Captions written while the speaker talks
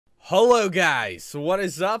Hello guys, what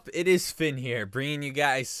is up? It is Finn here, bringing you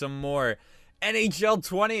guys some more NHL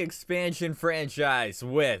 20 expansion franchise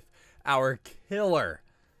with our killer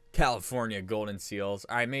California Golden Seals.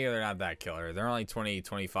 Alright, maybe they're not that killer. They're only 20,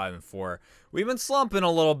 25, and 4. We've been slumping a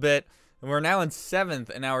little bit, and we're now in 7th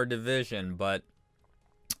in our division, but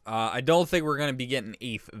I don't think we're going to be getting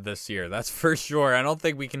 8th this year. That's for sure. I don't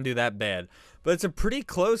think we can do that bad. But it's a pretty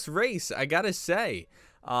close race, I gotta say.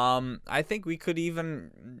 I think we could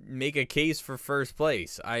even make a case for first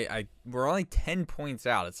place. We're only 10 points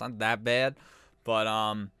out. It's not that bad, but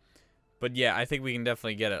yeah, I think we can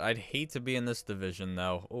definitely get it. I'd hate to be in this division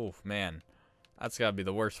though. Oh man, that's gotta be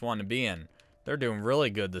the worst one to be in. They're doing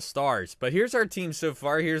really good, the Stars. But here's our team so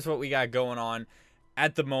far. Here's what we got going on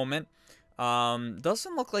at the moment.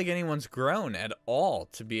 Doesn't look like anyone's grown at all,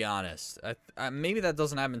 to be honest. Maybe that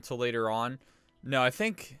doesn't happen until later on. No, I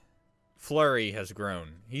think Fleury has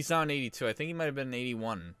grown. He's now an 82. I think he might have been an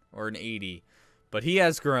 81 or an 80. But he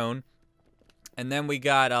has grown. And then we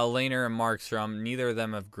got LEHNER and Markstrom. Neither of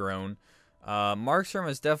them have grown. Markstrom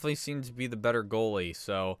has definitely seemed to be the better goalie.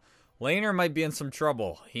 So LEHNER might be in some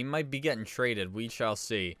trouble. He might be getting traded. We shall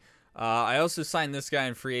see. I also signed this guy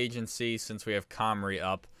in free agency since we have Comrie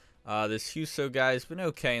up. This Huso guy's been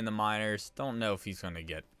okay in the minors. Don't know if he's going to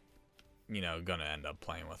get, going to end up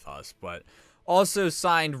playing with us. But also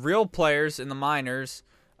signed real players in the minors.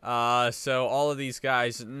 So all of these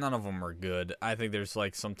guys, none of them are good. I think there's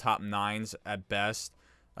like some top 9s at best.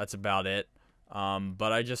 That's about it.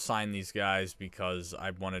 But I just signed these guys because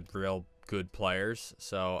I wanted real good players.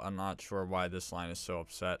 So I'm not sure why this line is so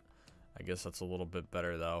upset. I guess that's a little bit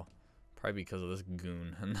better though. Probably because of this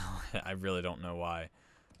goon. I really don't know why.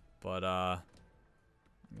 But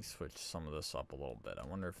let me switch some of this up a little bit. I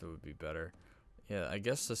wonder if it would be better. Yeah, I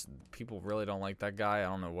guess people really don't like that guy. I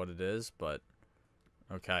don't know what it is, but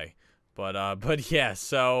okay. But yeah,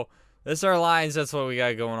 so this are our lines. That's what we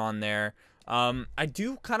got going on there. I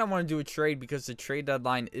do kind of want to do a trade because the trade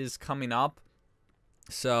deadline is coming up.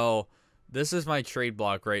 So this is my trade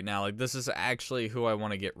block right now. Like, this is actually who I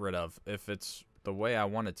want to get rid of. If it's the way I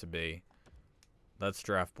want it to be. That's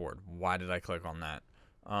draft board. Why did I click on that?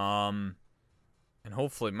 And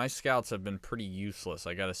hopefully, my scouts have been pretty useless,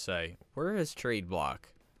 I gotta say. Where is trade block?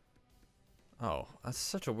 Oh, that's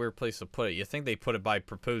such a weird place to put it. You think they put it by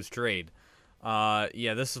proposed trade.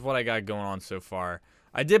 Yeah, this is what I got going on so far.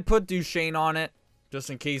 I did put Duchesne on it,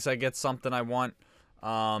 just in case I get something I want.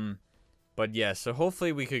 But yeah, so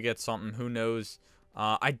hopefully we could get something. Who knows?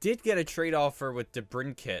 I did get a trade offer with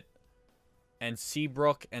DeBrincat and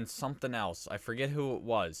Seabrook and something else. I forget who it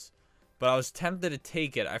was. But I was tempted to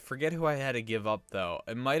take it. I forget who I had to give up, though.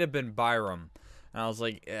 It might have been Byram. And I was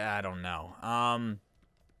like, I don't know.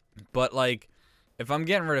 But, like, if I'm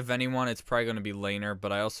getting rid of anyone, it's probably going to be LEHNER.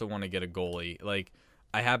 But I also want to get a goalie. Like,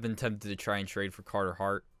 I have been tempted to try and trade for Carter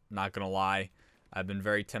Hart. Not going to lie. I've been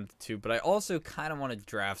very tempted to. But I also kind of want to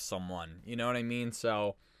draft someone. You know what I mean?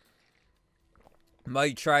 So,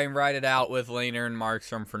 might try and ride it out with LEHNER and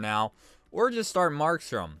Markstrom for now. Or just start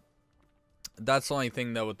Markstrom. That's the only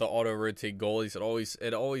thing though with the auto rotate goalies.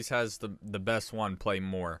 It always has the best one play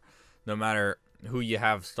more. No matter who you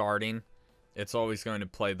have starting, it's always going to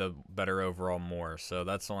play the better overall more. So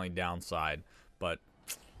that's the only downside. But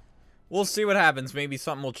we'll see what happens. Maybe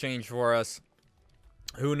something will change for us.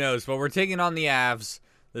 Who knows? But we're taking on the Avs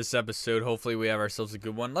this episode. Hopefully we have ourselves a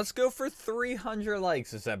good one. Let's go for 300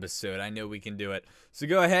 likes this episode. I know we can do it. So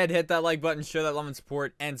go ahead, hit that like button, show that love and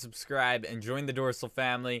support, and subscribe, and join the Dorsal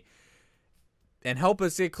family. And help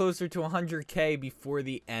us get closer to 100K before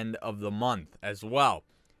the end of the month as well.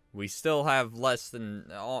 We still have less than,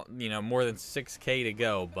 more than 6K to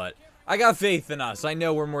go. But I got faith in us. I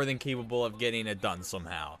know we're more than capable of getting it done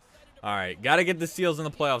somehow. All right, got to get the Seals in the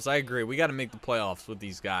playoffs. I agree. We got to make the playoffs with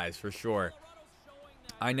these guys for sure.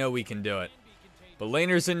 I know we can do it. But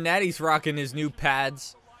LEHNER's in net. He's rocking his new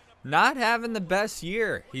pads. Not having the best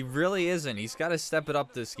year. He really isn't. He's got to step it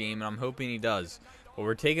up this game, and I'm hoping he does. But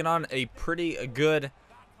we're taking on a pretty good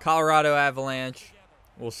Colorado Avalanche.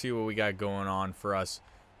 We'll see what we got going on for us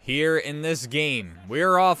here in this game.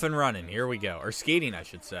 We're off and running. Here we go. Or skating, I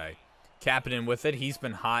should say. Kapanen with it. He's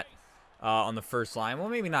been hot on the first line. Well,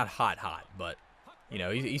 maybe not hot, but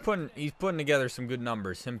he's putting together some good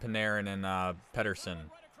numbers. Him, Panarin, and Pettersson.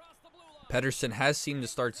 Pettersson has seemed to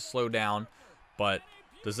start to slow down, but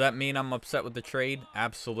does that mean I'm upset with the trade?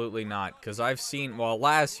 Absolutely not. Because I've seen, well,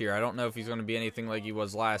 last year, I don't know if he's going to be anything like he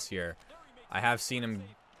was last year. I have seen him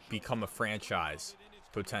become a franchise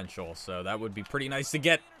potential. So that would be pretty nice to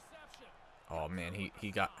get. Oh, man,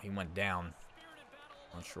 he went down.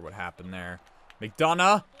 Not sure what happened there.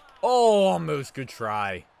 McDonough. Oh, almost. Good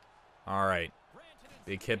try. All right.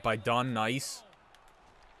 Big hit by Dunn. Nice.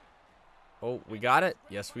 Oh, we got it.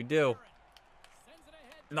 Yes, we do.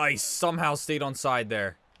 Nice. Somehow stayed on side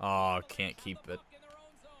there. Oh, can't keep it.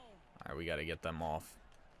 All right, we got to get them off.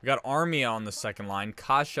 We got Armia on the second line.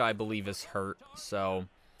 Kasha, I believe, is hurt, so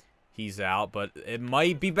he's out. But it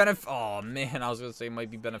might be oh, man, I was going to say it might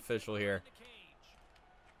be beneficial here.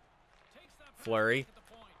 Flurry.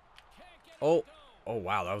 Oh,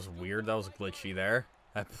 wow, that was weird. That was glitchy there.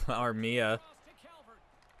 Armia.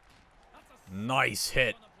 Nice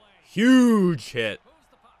hit. Huge hit.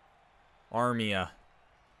 Armia.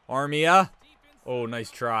 Armia. Oh, nice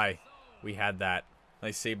try. We had that.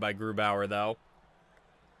 Nice save by Grubauer, though.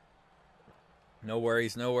 No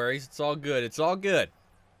worries, no worries. It's all good. It's all good.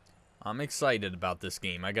 I'm excited about this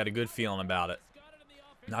game. I got a good feeling about it.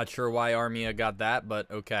 Not sure why Armia got that, but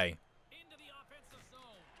okay.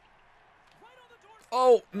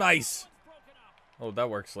 Oh, nice. Oh, that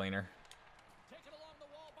works, LEHNER.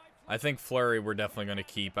 I think Flurry we're definitely going to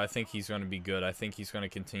keep. I think he's going to be good. I think he's going to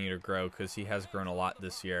continue to grow because he has grown a lot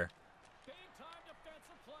this year.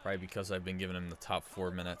 Probably because I've been giving him the top 4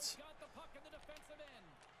 minutes.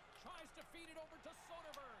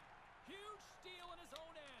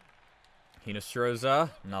 Hinostroza,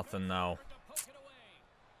 nothing though.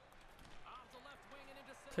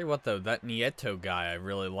 Tell you what though, that Nieto guy I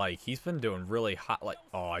really like. He's been doing really hot. Like,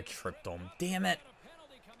 oh, I tripped him. Damn it.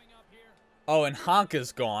 Oh, and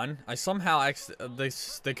Honka's gone. I somehow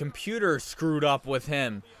the computer screwed up with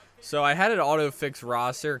him. So I had it auto fix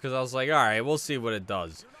roster because I was like, all right, we'll see what it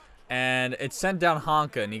does. And it sent down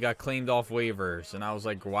Honka and he got claimed off waivers. And I was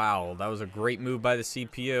like, wow, that was a great move by the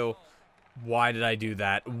CPU. Why did I do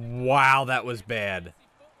that? Wow, that was bad.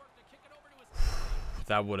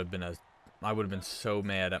 That would have been I would have been so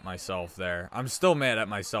mad at myself there. I'm still mad at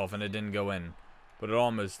myself and it didn't go in. But it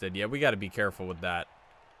almost did. Yeah, we got to be careful with that.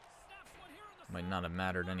 Might not have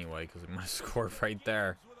mattered anyway because it might have scored right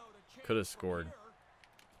there. Could have scored.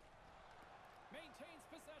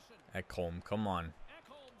 Ekholm, come on.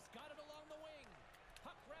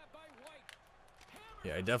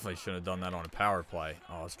 Yeah, I definitely should have done that on a power play.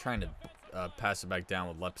 Oh, I was trying to pass it back down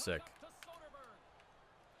with Lepsic.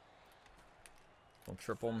 Don't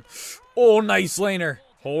trip him. Oh, nice, LEHNER.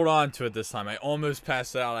 Hold on to it this time. I almost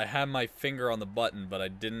passed it out. I had my finger on the button, but I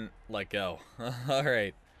didn't let go. All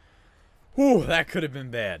right. Whew, that could have been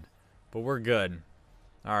bad. But we're good.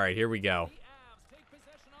 All right, here we go.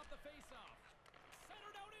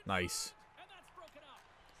 Nice.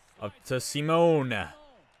 Up to Simone.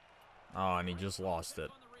 Oh, and he just lost it.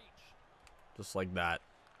 Just like that.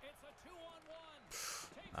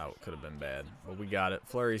 Oh, it could have been bad. But we got it.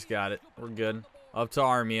 Flurry's got it. We're good. Up to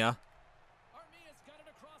Armia.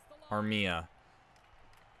 Armia.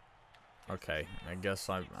 Okay, I guess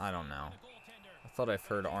I don't know. I thought I've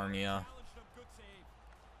heard Armia.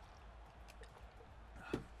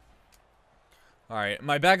 Alright,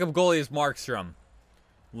 my backup goalie is Markstrom.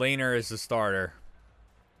 LEHNER is the starter.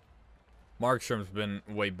 Markstrom's been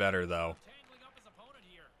way better, though.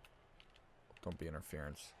 Don't be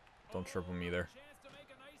interference. Don't trip him either.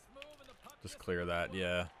 Just clear that,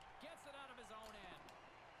 yeah.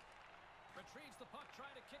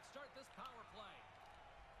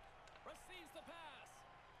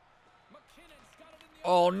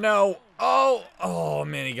 Oh, no. Oh,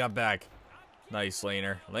 man, he got back. Nice,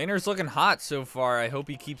 LEHNER. LEHNER's looking hot so far. I hope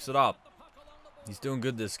he keeps it up. He's doing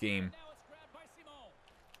good this game.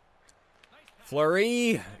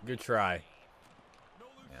 Flurry. Good try.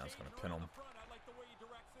 Yeah, I was going to pin him.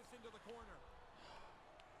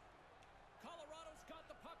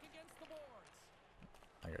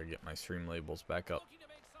 I got to get my stream labels back up.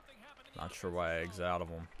 Not sure why I exit out of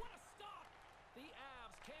them.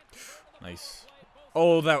 Nice.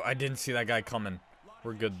 Oh, that I didn't see that guy coming.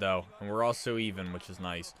 We're good, though. And we're also even, which is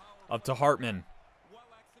nice. Up to Hartman.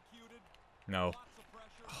 No.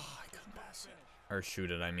 Oh, I couldn't pass it. Or shoot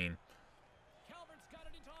it, I mean.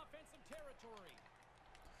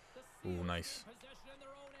 Ooh, nice.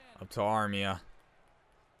 Up to Armia.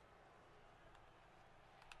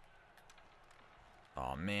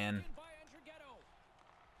 Oh, man.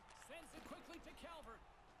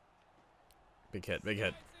 Big hit, big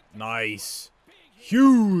hit. Nice.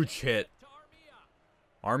 Huge hit.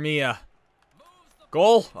 Armia.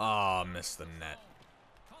 Goal. Oh, missed the net.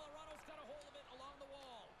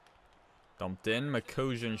 Dumped in.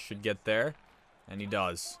 Makosian should get there. And he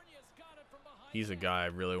does. He's a guy I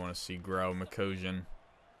really want to see grow. Makosian.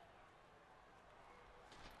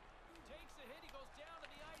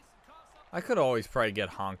 I could always probably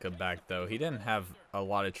get Honka back, though. He didn't have a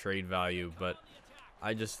lot of trade value, but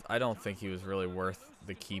I don't think he was really worth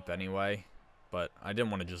the keep anyway. but I didn't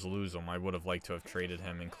want to just lose him. I would have liked to have traded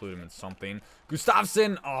him, include him in something.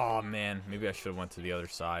 Gustafsson! Oh, man. Maybe I should have went to the other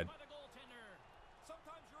side.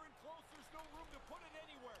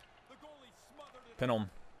 Pin him.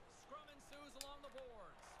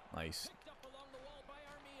 Nice.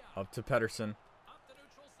 Up to Pettersson.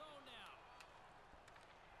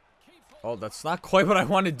 Oh, that's not quite what I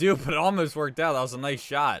wanted to do, but it almost worked out. That was a nice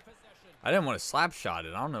shot. I didn't want to slap shot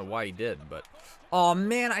it. I don't know why he did, but... Oh,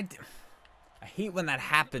 man, I hate when that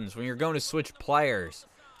happens, when you're going to switch players,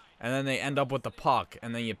 and then they end up with the puck,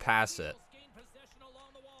 and then you pass it.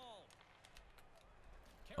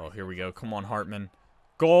 Oh, here we go. Come on, Hartman.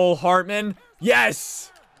 Goal, Hartman.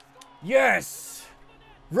 Yes! Yes!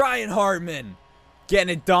 Ryan Hartman.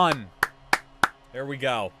 Getting it done. There we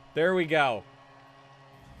go. There we go.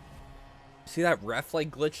 See that ref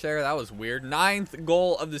like glitch there? That was weird. 9th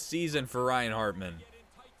goal of the season for Ryan Hartman.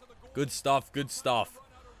 Good stuff. Good stuff.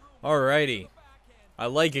 Alrighty. I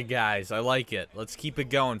like it, guys. I like it. Let's keep it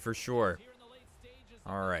going for sure.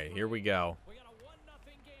 Alright, here we go.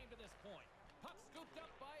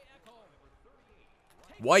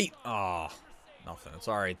 White. Oh, nothing. It's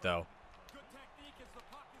alright, though.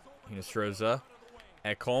 Hinostroza.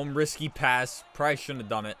 Ekholm. Risky pass. Probably shouldn't have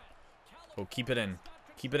done it. Oh, keep it in.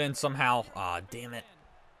 Keep it in somehow. Ah, damn it.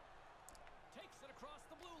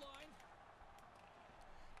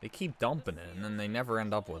 They keep dumping it, and then they never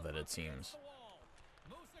end up with it, it seems.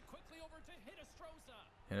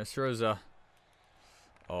 Hinostroza.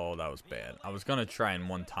 Oh, that was bad. I was going to try and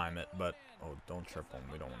one-time it, but... Oh, don't trip him.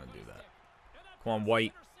 We don't want to do that. Come on,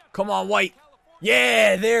 White. Come on, White.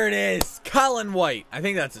 Yeah, there it is. Colin White. I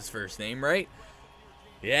think that's his first name, right?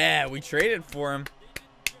 Yeah, we traded for him.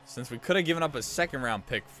 Since we could have given up a second-round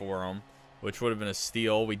pick for him, which would have been a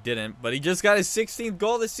steal. We didn't. But he just got his 16th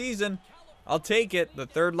goal this season. I'll take it. The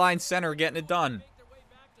third-line center getting it done.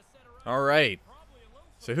 All right.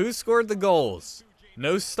 So who scored the goals?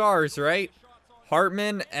 No stars, right?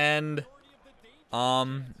 Hartman and...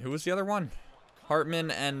 Who was the other one?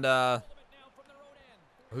 Hartman and...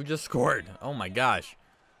 Who just scored? Oh, my gosh.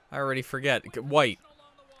 I already forget. White.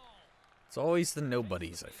 It's always the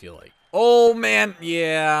nobodies, I feel like. Oh, man.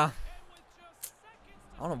 Yeah.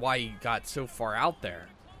 I don't know why he got so far out there.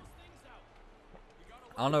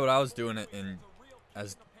 I don't know what I was doing in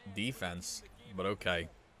as defense, but okay.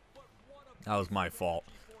 That was my fault.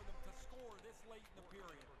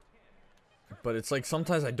 But it's like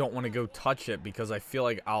sometimes I don't want to go touch it because I feel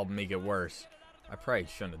like I'll make it worse. I probably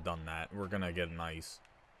shouldn't have done that. We're going to get an ice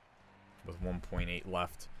with 1.8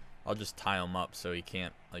 left. I'll just tie him up so he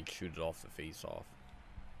can't like shoot it off the face-off.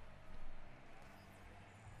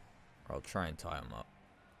 Or I'll try and tie him up.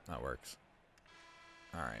 That works.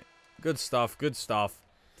 Alright. Good stuff. Good stuff.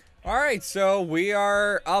 Alright, so we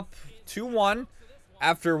are up 2-1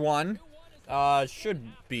 after one. Should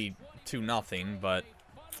be 2-0, but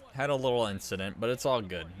had a little incident, but it's all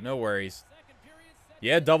good. No worries.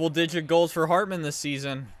 Yeah, double-digit goals for Hartman this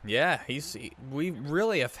season. Yeah, we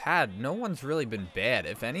really have had... No one's really been bad.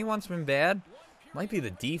 If anyone's been bad, it might be the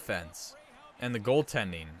defense and the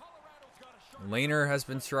goaltending. LEHNER has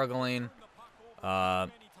been struggling.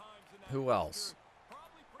 Who else?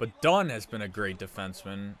 But Dunn has been a great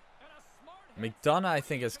defenseman. McDonough, I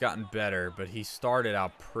think, has gotten better, but he started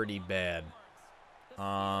out pretty bad.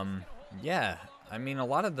 Yeah, I mean, a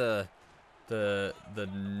lot of the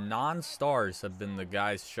non-stars have been the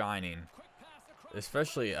guys shining.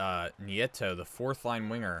 Especially Nieto, the fourth-line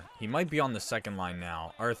winger. He might be on the second line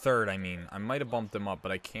now. Or third, I mean. I might have bumped him up,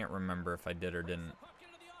 but I can't remember if I did or didn't.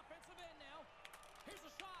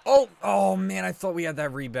 Oh! Oh, man, I thought we had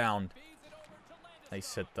that rebound.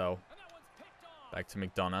 Nice hit, though. Back to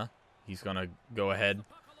McDonough. He's going to go ahead.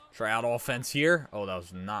 Try out offense here. Oh, that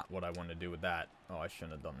was not what I wanted to do with that. Oh, I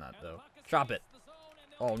shouldn't have done that, though. Chop it.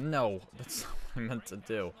 Oh, no. That's not what I meant to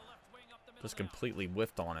do. Just completely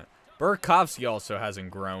whiffed on it. Burakovsky also hasn't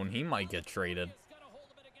grown. He might get traded.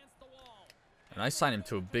 And I signed him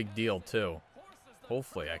to a big deal, too.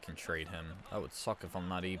 Hopefully I can trade him. That would suck if I'm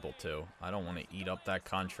not able to. I don't want to eat up that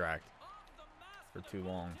contract for too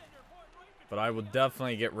long. But I would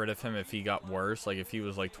definitely get rid of him if he got worse. Like if he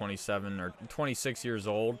was like 27 or 26 years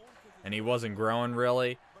old and he wasn't growing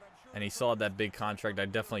really and he still had that big contract,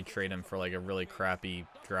 I'd definitely trade him for like a really crappy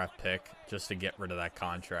draft pick just to get rid of that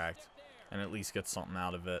contract and at least get something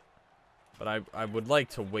out of it. But I would like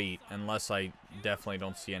to wait unless I definitely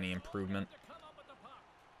don't see any improvement.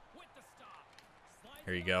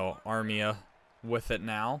 Here you go. Armia with it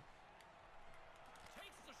now.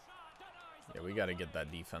 Yeah, we got to get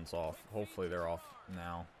that defense off. Hopefully they're off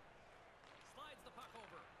now.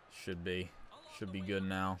 Should be. Should be good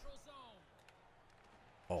now.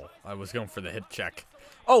 Oh, I was going for the hip check.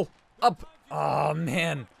 Oh, up. Oh,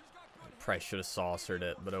 man. Probably should have saucered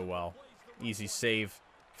it, but oh well. Easy save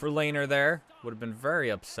for LEHNER there. Would have been very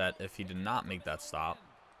upset if he did not make that stop.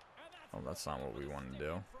 Oh, that's not what we wanted to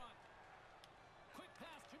do.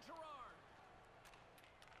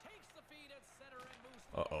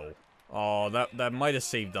 Uh-oh. Oh, that might have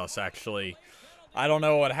saved us, actually. I don't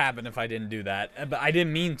know what happened if I didn't do that. But I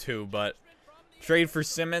didn't mean to, but... Trade for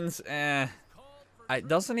Simmons?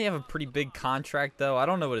 Doesn't he have a pretty big contract, though? I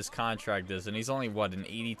don't know what his contract is, and he's only, what, an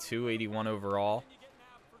 82, 81 overall?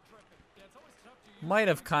 Might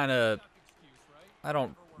have kind of... I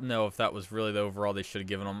don't know if that was really the overall they should have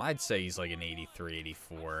given him. I'd say he's like an 83,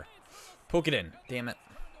 84. Poke it in. Damn it.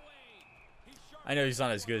 I know he's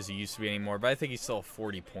not as good as he used to be anymore, but I think he's still a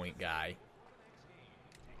 40-point guy.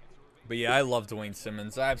 But yeah, I love Dwayne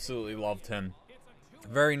Simmons. I absolutely loved him.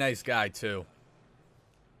 Very nice guy, too.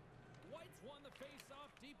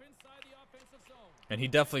 And he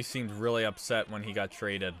definitely seemed really upset when he got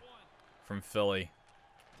traded from Philly.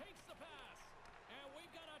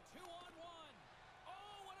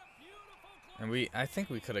 And I think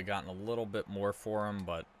we could have gotten a little bit more for him,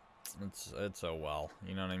 but it's oh well.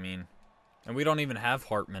 You know what I mean? And we don't even have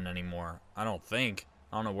Hartman anymore. I don't think.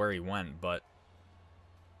 I don't know where he went, but...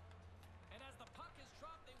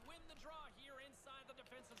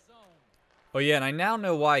 Oh, yeah, and I now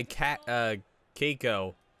know why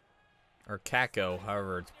Keiko, or Kako,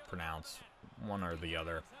 however it's pronounced, one or the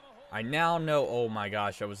other. I now know... Oh, my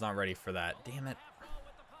gosh, I was not ready for that. Damn it.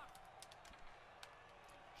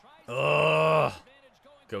 Ugh.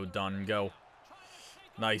 Go, Dunn, go.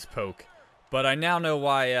 Nice poke. But I now know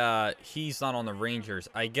why he's not on the Rangers.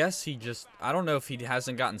 I guess he just... I don't know if he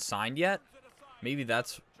hasn't gotten signed yet. Maybe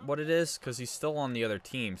that's what it is, because he's still on the other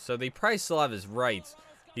team. So they probably still have his rights.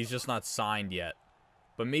 He's just not signed yet.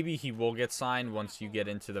 But maybe he will get signed once you get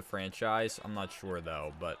into the franchise. I'm not sure,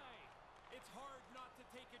 though, but...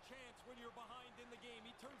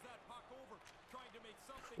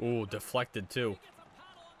 Ooh, deflected, too.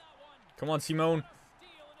 Come on, Simone.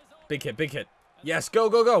 Big hit, big hit. Yes, go,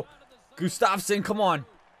 go, go. Gustafsson, come on.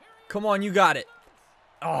 Come on, you got it.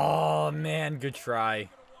 Oh, man, good try.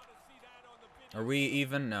 Are we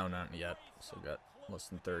even? No, not yet. Still got less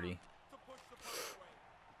than 30.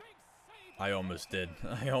 I almost did.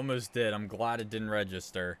 I almost did. I'm glad it didn't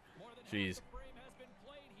register. Jeez.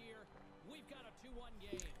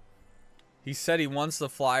 He said he wants the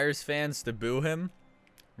Flyers fans to boo him.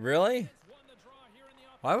 Really?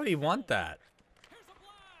 Why would he want that?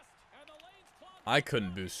 I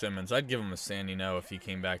couldn't boo Simmons. I'd give him a standing no if he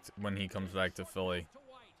came back when he comes back to Philly.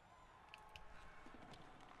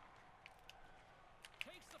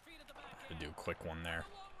 To do a quick one there.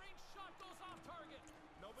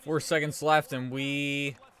 4 seconds left, and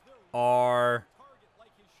we are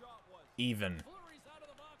even.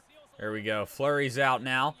 There we go. Fleury's out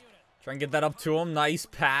now. Try and get that up to him. Nice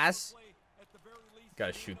pass.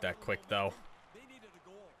 Gotta shoot that quick, though.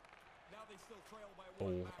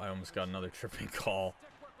 Oh, I almost got another tripping call.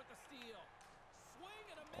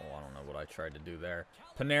 Oh, I don't know what I tried to do there.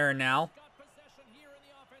 Panarin now.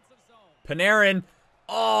 Panarin.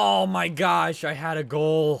 Oh, my gosh. I had a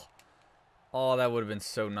goal. Oh, that would have been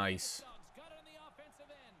so nice.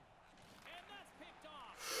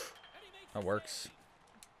 That works.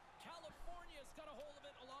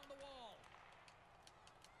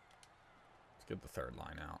 Let's get the third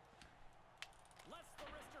line out.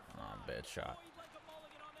 Oh, bad shot.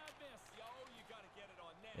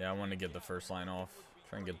 Yeah, I want to get the first line off.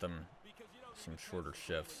 Try and get them some shorter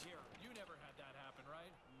shifts.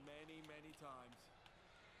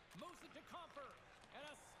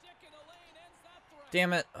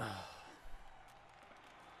 Damn it.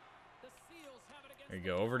 There you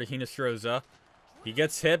go. Over to Hinostroza. He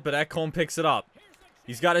gets hit, but Ekholm picks it up.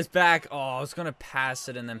 He's got his back. Oh, I was going to pass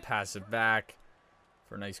it and then pass it back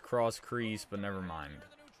for a nice cross crease, but never mind.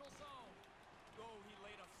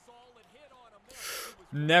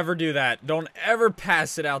 Never do that. Don't ever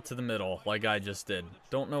pass it out to the middle like I just did.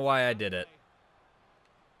 Don't know why I did it.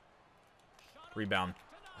 Rebound.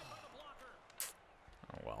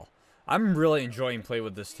 Oh, well. I'm really enjoying playing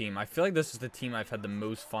with this team. I feel like this is the team I've had the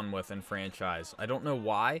most fun with in franchise. I don't know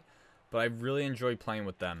why, but I really enjoy playing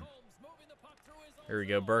with them. Here we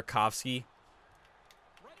go. Burakovsky.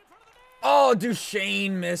 Oh,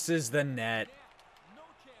 Duchesne misses the net.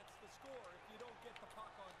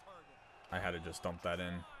 I had to just dump that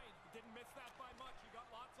in.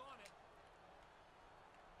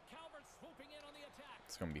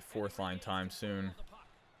 It's going to be fourth line time soon.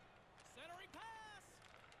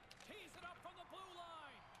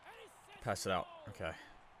 Pass it out. Okay.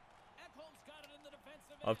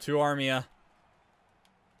 Up to Armia.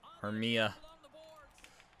 Armia.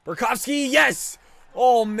 Burakovsky, yes!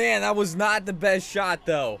 Oh, man, that was not the best shot,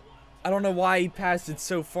 though. I don't know why he passed it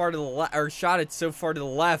so far to the left, or shot it so far to the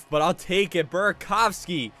left, but I'll take it.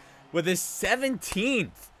 Burakovsky with his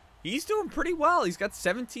 17th. He's doing pretty well. He's got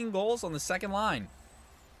 17 goals on the second line.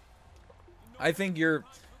 I think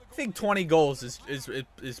 20 goals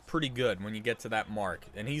is pretty good when you get to that mark.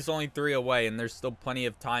 And he's only 3 away, and there's still plenty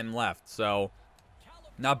of time left. So,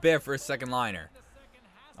 not bad for a second liner,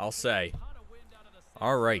 I'll say.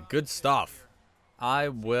 All right, good stuff. I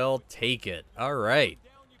will take it. All right.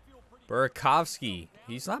 Burakovsky.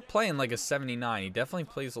 He's not playing like a 79. He definitely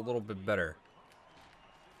plays a little bit better.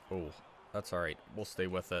 Oh, that's all right. We'll stay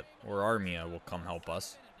with it. Or Armia will come help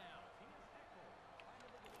us.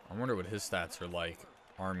 I wonder what his stats are like.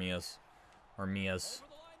 Armia's. A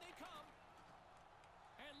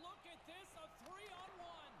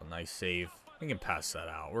nice save. We can pass that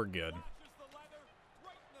out. We're good.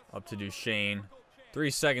 Up to Duchesne. 3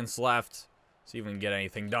 seconds left. See if we can get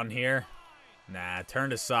anything done here. Nah,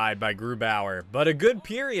 turned aside by Grubauer. But a good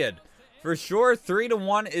period. For sure,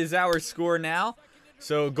 3-1 is our score now.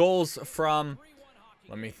 So goals from,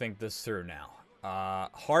 let me think this through now.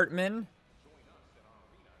 Hartman.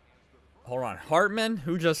 Hold on. Hartman,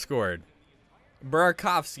 who just scored?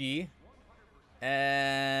 Burakovsky.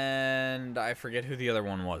 And I forget who the other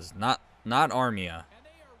one was. Not Armia.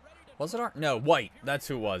 Was it No, White. That's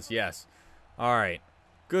who it was. Yes. All right.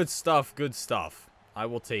 Good stuff. Good stuff. I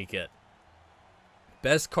will take it.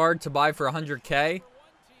 Best card to buy for 100K?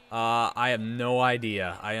 I have no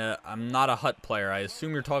idea. I'm not a Hut player. I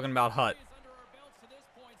assume you're talking about Hut.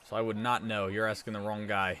 So I would not know. You're asking the wrong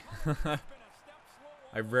guy.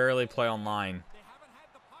 I rarely play online.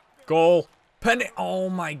 Goal. Oh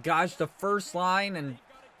my gosh, the first line, and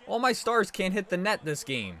all my stars can't hit the net this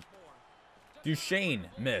game. Duchesne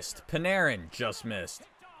missed. Panarin just missed.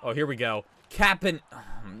 Oh, here we go. Kappen. Oh,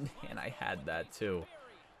 man, I had that too.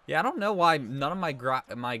 Yeah, I don't know why none of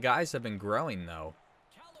my guys have been growing, though.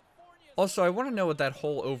 Also, I want to know what that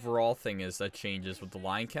whole overall thing is that changes with the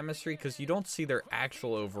line chemistry, because you don't see their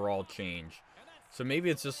actual overall change. So maybe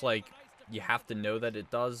it's just like you have to know that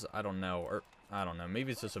it does. I don't know. Or I don't know.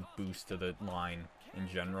 Maybe it's just a boost to the line in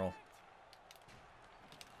general.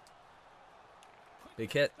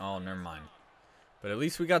 Big hit. Oh, never mind. But at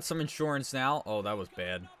least we got some insurance now. Oh, that was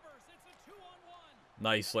bad.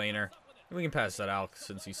 Nice, LEHNER. We can pass that out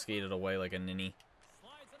since he skated away like a ninny.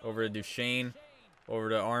 Over to Duchesne. Over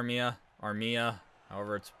to Armia.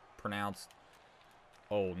 However it's pronounced.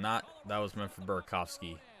 Oh, not. That was meant for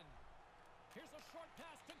Burakovsky.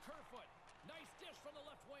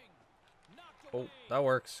 Oh, that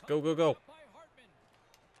works. Go, go, go.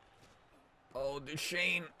 Oh,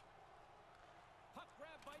 Duchesne.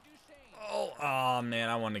 Oh, man.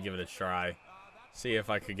 I wanted to give it a try. See if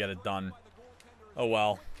I could get it done. Oh,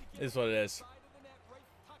 well. Is what it is.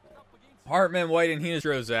 Hartman, White, and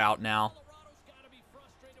Heena's out now.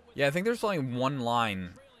 Yeah, I think there's only one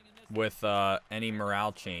line with any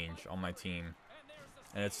morale change on my team.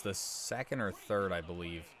 And it's the second or third, I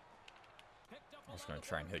believe. I was going to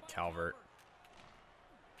try and hit Calvert.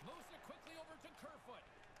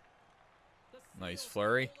 Nice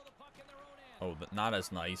flurry. Oh, but not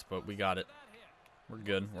as nice, but we got it. We're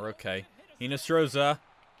good. We're okay. Heena's. Oh,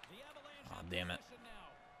 damn it.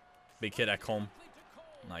 Big hit at home.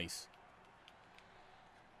 Nice.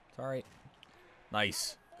 It's all right.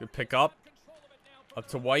 Nice. Good pick up. Up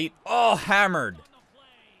to White. Oh, hammered.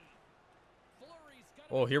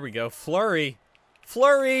 Oh, here we go. Flurry.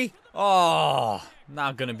 Flurry. Oh,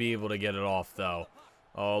 not going to be able to get it off, though.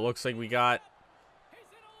 Oh, looks like we got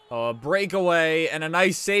a breakaway and a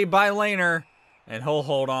nice save by LEHNER. And he'll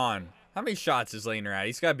hold on. How many shots is LEHNER at?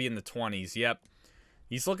 He's got to be in the 20s. Yep.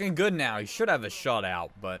 He's looking good now. He should have a shutout,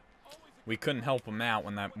 but we couldn't help him out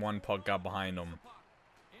when that one puck got behind him.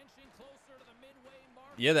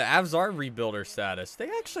 Yeah, the Avs are rebuilder status. They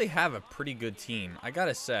actually have a pretty good team, I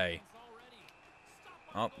gotta say.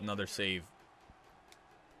 Oh, another save.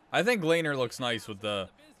 I think LEHNER looks nice with the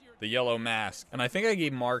yellow mask. And I think I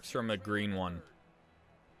gave Markstrom a green one.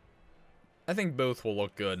 I think both will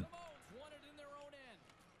look good.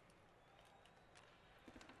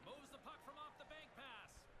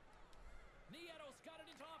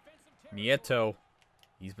 Nieto.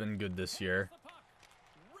 He's been good this year.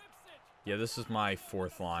 Yeah, this is my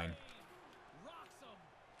fourth line.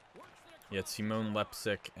 Yeah, it's Simone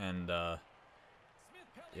Lepsic and,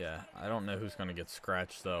 yeah, I don't know who's going to get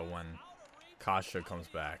scratched, though, when Kasha comes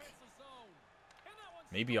back.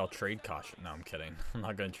 Maybe I'll trade Kasha. No, I'm kidding. I'm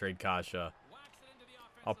not going to trade Kasha.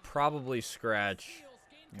 I'll probably scratch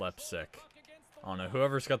Lepsic. I don't know.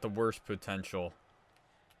 Whoever's got the worst potential.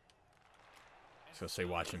 I was going to say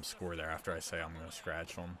watch him score there after I say I'm going to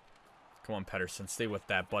scratch him. Come on, Pettersson. Stay with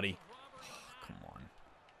that, buddy. Come on.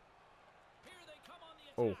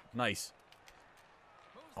 Oh, nice.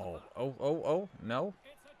 Oh. No.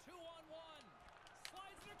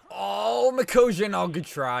 Oh, Mikosian. Oh, good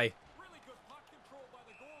try.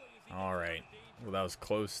 All right. Well, that was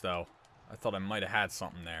close, though. I thought I might have had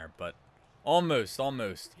something there, but almost. All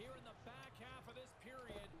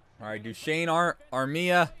right, Duchesne,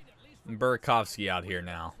 Armia, and Burakovsky out here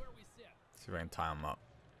now. Let's see if I can tie them up.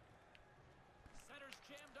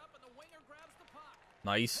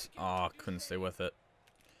 Nice. Oh, couldn't stay with it.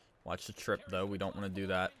 Watch the trip, though. We don't want to do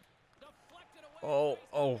that. Oh,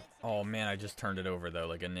 man, I just turned it over, though,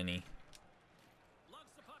 like a ninny.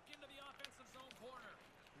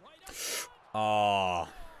 Oh,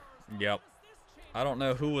 yep. I don't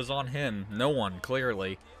know who was on him. No one,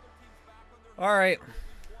 clearly. All right.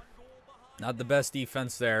 Not the best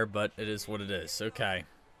defense there, but it is what it is. Okay.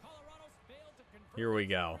 Here we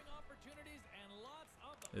go.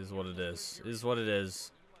 Is what it is. Is what it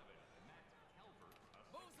is.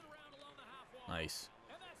 Nice.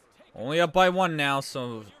 Only up by 1 now,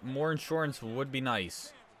 so more insurance would be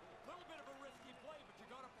nice.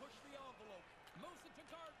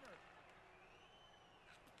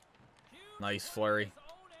 Nice flurry.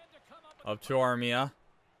 Up to Armia.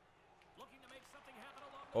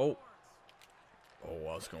 Oh. Oh,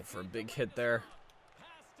 I was going for a big hit there.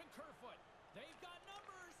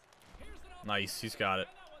 Nice, he's got it.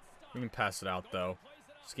 We can pass it out, though.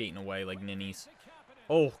 Skating away like ninnies.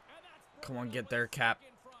 Oh, come on, get there, Cap.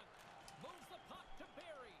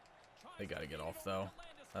 They got to get off, though.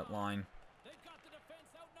 That line.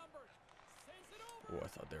 Oh, I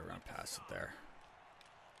thought they were going to pass it there.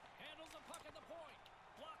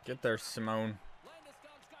 Get there, Simone.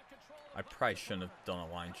 I probably shouldn't have done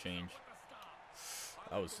a line change.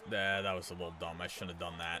 That was a little dumb. I shouldn't have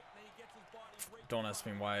done that. Don't ask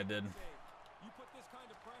me why I did.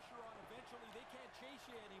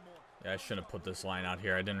 Yeah, I shouldn't have put this line out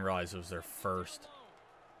here. I didn't realize it was their first.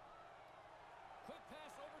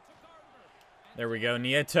 There we go,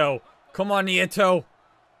 Nieto. Come on, Nieto.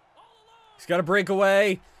 He's got to break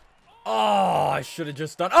away. Oh, I should have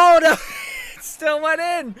just done. Oh, no. It still went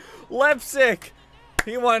in. Lepsic.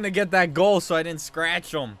 He wanted to get that goal, so I didn't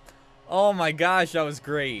scratch him. Oh, my gosh. That was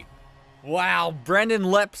great. Wow. Brendan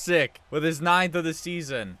Lepsic with his 9th of the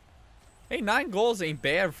season. Hey, 9 goals ain't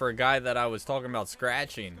bad for a guy that I was talking about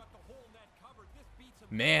scratching.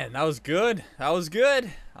 Man, that was good. That was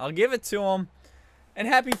good. I'll give it to him. And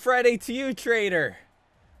happy Friday to you, Trader.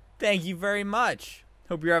 Thank you very much.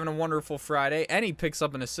 Hope you're having a wonderful Friday. And he picks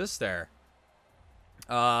up an assist there.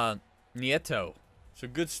 Nieto. So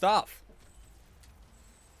good stuff.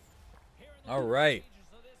 All right.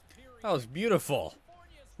 That was beautiful.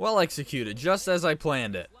 Well executed, just as I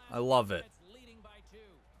planned it. I love it.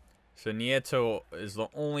 So Nieto is the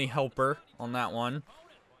only helper on that one.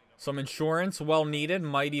 Some insurance, well needed.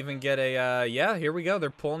 Might even get a, yeah, here we go. They're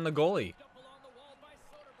pulling the goalie.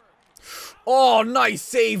 Oh, nice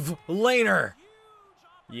save, LEHNER.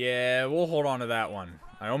 Yeah, we'll hold on to that one.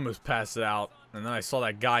 I almost passed it out, and then I saw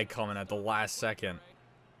that guy coming at the last second.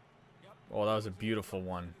 Oh, that was a beautiful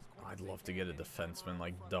one. I'd love to get a defenseman,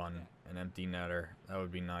 like, done. An empty netter. That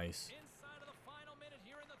would be nice.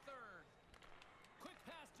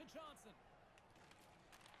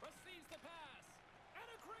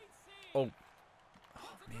 Oh.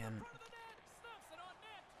 Oh, man.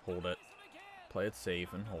 Hold it. Play it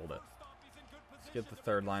safe and hold it. Let's get the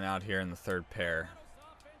third line out here in the third pair.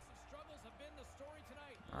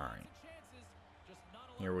 Alright.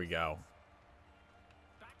 Here we go.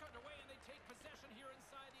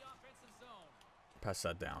 Pass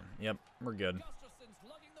that down. Yep, we're good.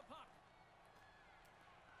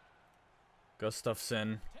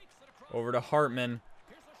 Gustafsson. Over to Hartman.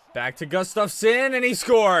 Back to Gustafsson, and he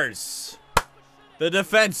scores! The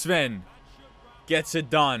defenseman gets it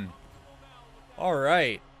done.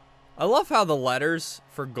 Alright. I love how the letters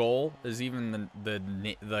for goal is even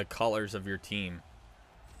the colors of your team.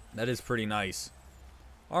 That is pretty nice.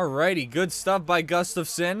 Alrighty, good stuff by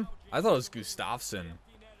Gustafsson. I thought it was Gustafsson.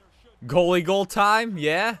 Goalie goal time?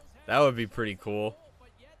 Yeah, that would be pretty cool.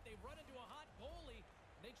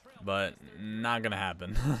 But not going to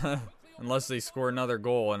happen. Unless they score another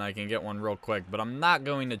goal and I can get one real quick. But I'm not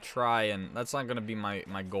going to try, and that's not going to be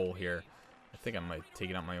my goal here. I think I might take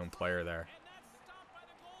it out my own player there.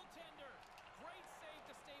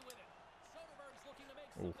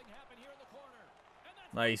 Ooh.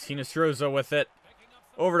 Nice, Hinostroza with it.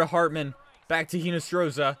 Over to Hartman. Back to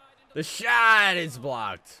Hinostroza. The shot is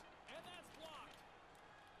blocked.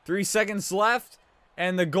 3 seconds left.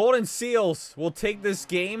 And the Golden Seals will take this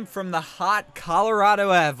game from the hot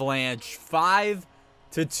Colorado Avalanche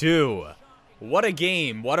 5-2. What a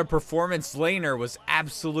game. What a performance. LEHNER was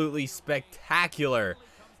absolutely spectacular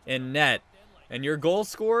in net. And your goal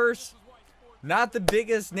scorers, not the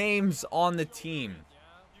biggest names on the team.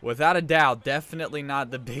 Without a doubt, definitely not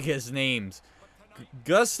the biggest names.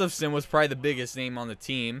 Gustafsson was probably the biggest name on the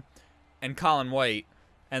team. And Colin White.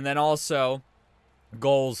 And then also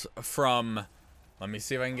goals from... Let me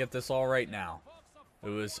see if I can get this all right now. It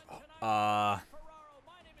was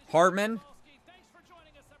Hartman,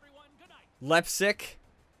 Lepsic.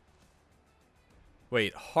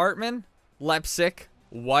 Wait, Hartman, Lepsic,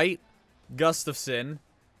 White, Gustafsson,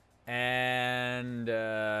 and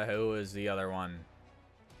who was the other one?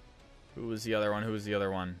 Who was the other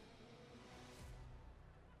one?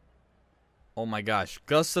 Oh my gosh.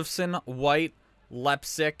 Gustafsson, White,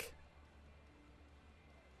 Lepsic.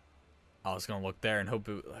 I was going to look there and hope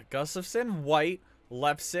it... Gustafsson, White,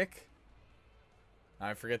 Lepsic.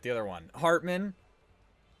 I forget the other one. Hartman.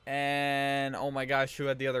 And, oh my gosh, who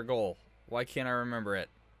had the other goal? Why can't I remember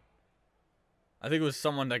it? I think it was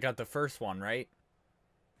someone that got the first one, right?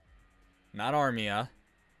 Not Armia.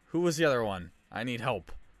 Who was the other one? I need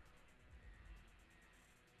help.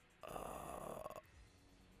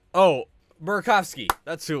 Oh, Burakovsky.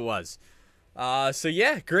 That's who it was. So,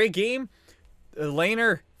 yeah, great game.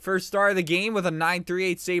 LEHNER... First star of the game with a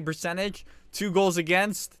 .938 save percentage. 2 goals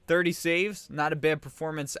against, 30 saves. Not a bad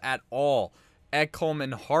performance at all. Ekholm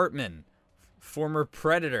and Hartman, former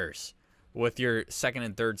Predators, with your second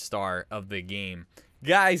and third star of the game.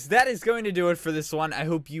 Guys, that is going to do it for this one. I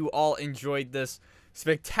hope you all enjoyed this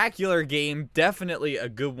spectacular game. Definitely a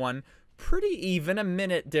good one. Pretty even. A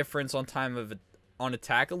minute difference on time of on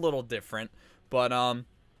attack. A little different. But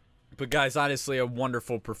guys, honestly, a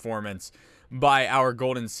wonderful performance by our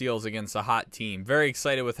Golden Seals against a hot team. Very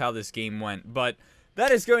excited with how this game went. But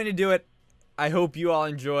that is going to do it. I hope you all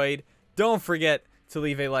enjoyed. Don't forget to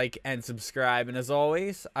leave a like and subscribe. And as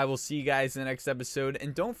always, I will see you guys in the next episode.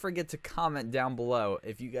 And don't forget to comment down below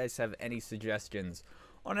if you guys have any suggestions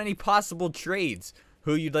on any possible trades.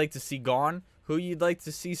 Who you'd like to see gone, who you'd like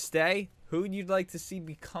to see stay, who you'd like to see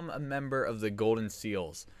become a member of the Golden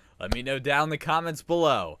Seals. Let me know down in the comments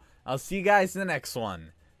below. I'll see you guys in the next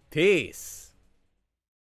one. Peace.